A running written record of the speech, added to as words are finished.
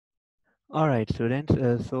All right, students.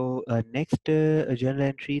 Next journal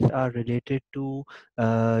entries are related to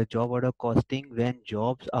job order costing when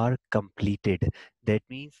jobs are completed. That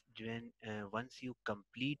means when once you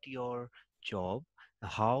complete your job,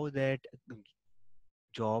 how that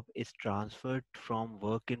job is transferred from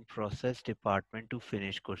work in process department to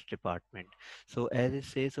finished goods department. So as it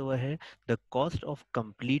says over here, the cost of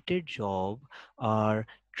completed job are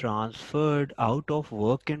transferred out of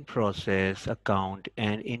work in process account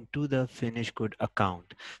and into the finished good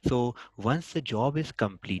account. So once the job is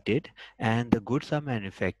completed and the goods are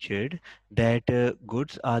manufactured, that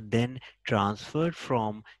goods are then transferred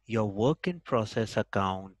from your work in process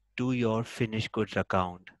account to your finished goods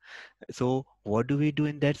account. So what do we do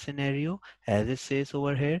in that scenario? As it says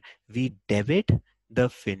over here, we debit the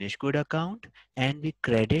finished good account and we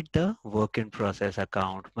credit the work in process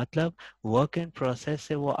account. मतलब work in process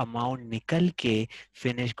से वो amount निकल के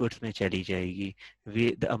finished goods में चली जाएगी.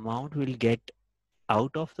 The amount will get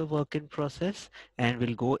out of the work in process and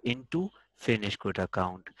will go into finished good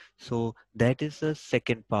account. So that is the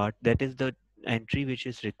second part. That is the entry which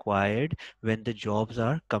is required when the jobs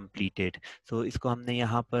are completed. So इसको हमने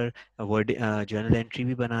यहाँ पर word journal entry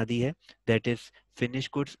भी बना दी है. That is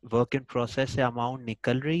finished goods work in process से amount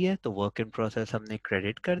निकल रही है तो work in process हमने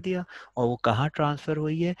credit कर दिया और वो कहाँ transfer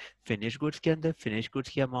हुई है finished goods के अंदर. finished goods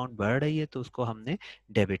की amount बढ़ रही है तो उसको हमने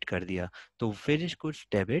debit कर दिया. तो finished goods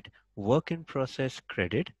debit, work in process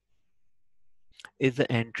credit is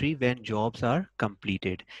the entry when jobs are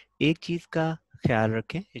completed. एक चीज का ख्याल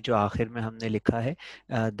रखें, ये जो आखिर में हमने लिखा है,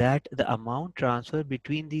 that the amount transferred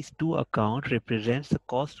between these two accounts represents the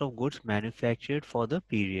cost of goods manufactured for the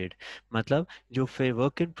period. मतलब जो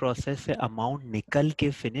work in process से amount निकल के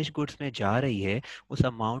finished goods में जा रही है, उस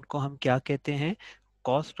amount को हम क्या कहते हैं?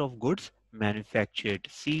 Cost of goods manufactured,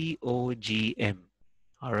 COGM.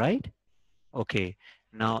 All right? Okay.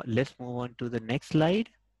 Now let's move on to the next slide.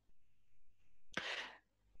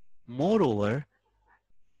 Moreover,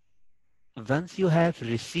 once you have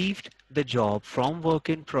received the job from work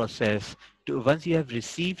in process to once you have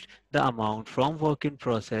received the amount from work in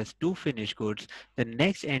process to finished goods, the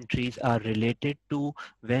next entries are related to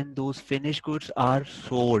when those finished goods are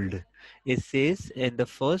sold. It says in the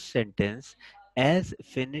first sentence, as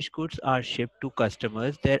finished goods are shipped to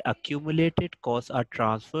customers, their accumulated costs are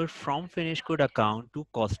transferred from finished good account to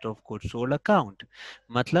cost of goods sold account.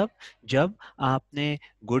 मतलब जब आपने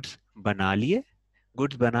goods बना लिए,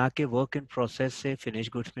 goods बना के work in process से finish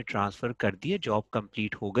goods में transfer कर दिए, जॉब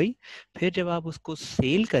कंप्लीट हो गई. फिर जब आप उसको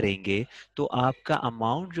सेल करेंगे तो आपका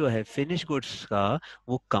अमाउंट जो है फिनिश गुड्स का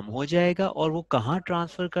वो कम हो जाएगा और वो कहाँ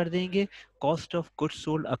ट्रांसफर कर देंगे? Cost of goods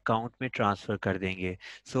sold account में ट्रांसफर कर देंगे.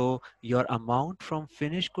 So your amount from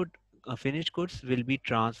finished goods will be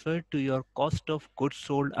transferred to your cost of goods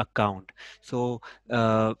sold account. So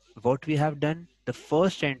what we have done, the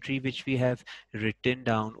first entry which we have written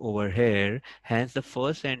down over here, hence the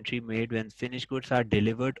first entry made when finished goods are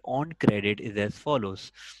delivered on credit is as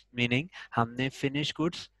follows. Meaning हमने finished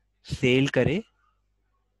goods cell करे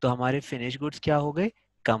तो हमारे finish goods क्या हो गए?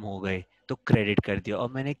 कम हो गए, तो क्रेडिट कर दिया.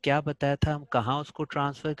 और मैंने क्या बताया था हम कहाँ उसको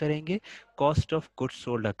ट्रांसफर करेंगे? Cost of goods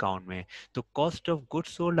sold account में. तो cost of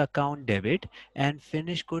goods sold account debit and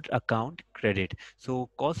finish goods account credit. So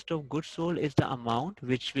cost of goods sold is the amount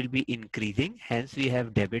which will be increasing, hence we have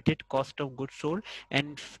debited cost of goods sold,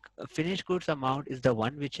 and finished goods amount is the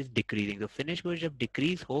one which is decreasing. तो finished goods जब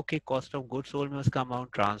decrease हो के cost of goods sold में उसका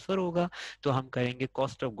amount transfer होगा तो हम करेंगे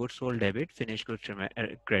cost of goods sold debit, finished goods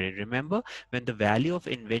credit. Remember, when the value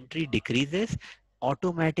of inventory decreases,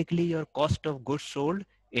 automatically your cost of goods sold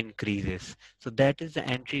increases. So that is the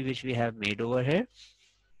entry which we have made over here.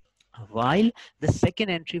 While the second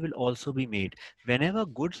entry will also be made whenever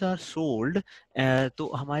goods are sold. तो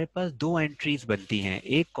हमारे पास दो entries बनती हैं,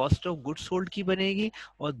 एक cost of goods sold की बनेगी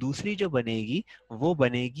और दूसरी जो बनेगी वो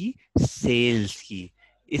बनेगी सेल्स की.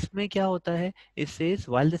 इसमें क्या होता है? It says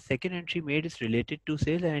while the second entry made is related to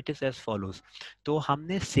sales and it is as follows. तो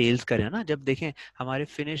हमने सेल्स करे ना, जब देखें हमारे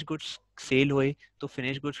फिनिश गुड्स सेल हुए तो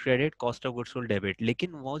finish goods credit, cost of goods sold debit.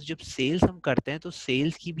 लेकिन वो जब सेल्स हम करते हैं तो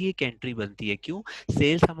सेल्स की भी एक एंट्री बनती है. क्यों?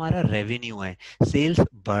 सेल्स हमारा रेवेन्यू है, सेल्स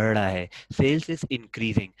बढ़ रहा है, सेल्स इज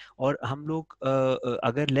इंक्रीजिंग. और हम लोग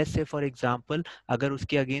अगर लेट्स से फॉर एग्जांपल अगर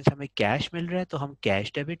उसके अगेंस्ट हमें कैश मिल रहा है तो हम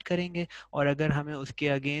कैश डेबिट करेंगे, और अगर हमें उसके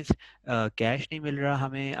अगेंस्ट कैश नहीं मिल रहा,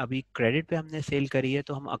 हमें अभी क्रेडिट पे हमने सेल करी है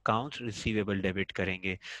तो हम अकाउंट्स रिसीवेबल डेबिट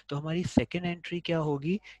करेंगे. तो हमारी सेकेंड एंट्री क्या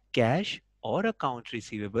होगी? कैश और account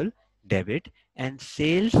receivable debit and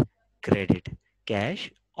sales credit. Cash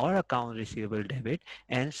or account receivable debit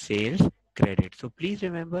and sales credit. So please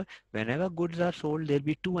remember, whenever goods are sold, there'll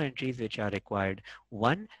be two entries which are required.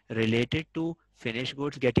 One related to finished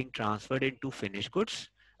goods getting transferred into finished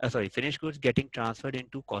goods getting transferred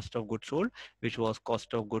into cost of goods sold, which was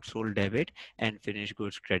cost of goods sold debit and finished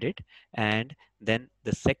goods credit. And then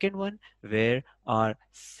the second one where our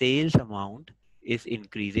sales amount is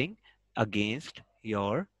increasing against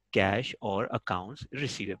your cash or accounts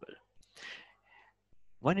receivable.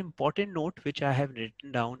 One important note which I have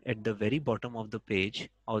written down at the very bottom of the page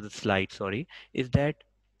or the slide, sorry, is that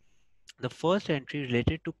the first entry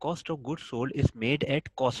related to cost of goods sold is made at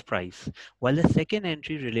cost price, while the second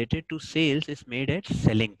entry related to sales is made at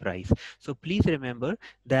selling price. So please remember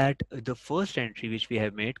that the first entry which we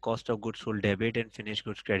have made, cost of goods sold debit and finished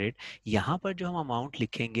goods credit, यहाँ पर जो हम amount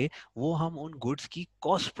लिखेंगे वो हम उन goods की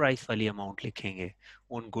cost price वाली अमाउंट लिखेंगे,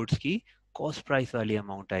 उन गुड्स की कॉस्ट प्राइस वाली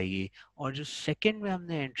अमाउंट आएगी। और जो सेकंड में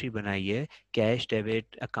हमने एंट्री बनाई है, cash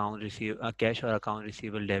debit account receive cash और account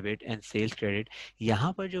receivable debit and sales credit,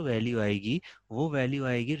 यहाँ पर जो वैल्यू आएगी वो वैल्यू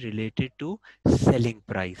आएगी related to selling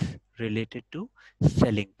price, related to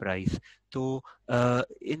selling price. तो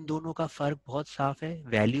इन दोनों का फर्क बहुत साफ है,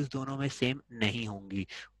 वैल्यूज दोनों में सेम नहीं होंगी।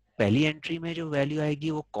 पहली एंट्री में जो वैल्यू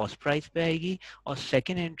आएगी वो कॉस्ट प्राइस पे आएगी और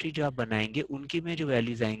सेकंड एंट्री जो आप बनाएंगे उनकी में जो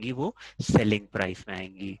वैल्यूज आएंगी वो सेलिंग प्राइस में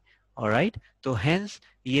आएंगी। ऑलराइट, तो हेंस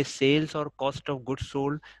ये सेल्स और cost of goods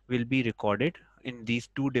sold will be recorded in these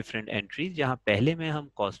two different entries, जहां पहले में हम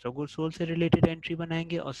कॉस्ट ऑफ गुड्स सोल्ड से रिलेटेड एंट्री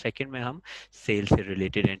बनाएंगे और सेकंड में हम सेल से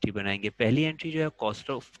रिलेटेड एंट्री बनाएंगे। पहली एंट्री जो है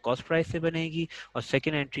कॉस्ट प्राइस से बनेगी और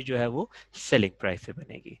सेकंड एंट्री जो है वो सेलिंग प्राइस से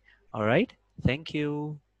बनेगी। Alright, thank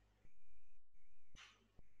you.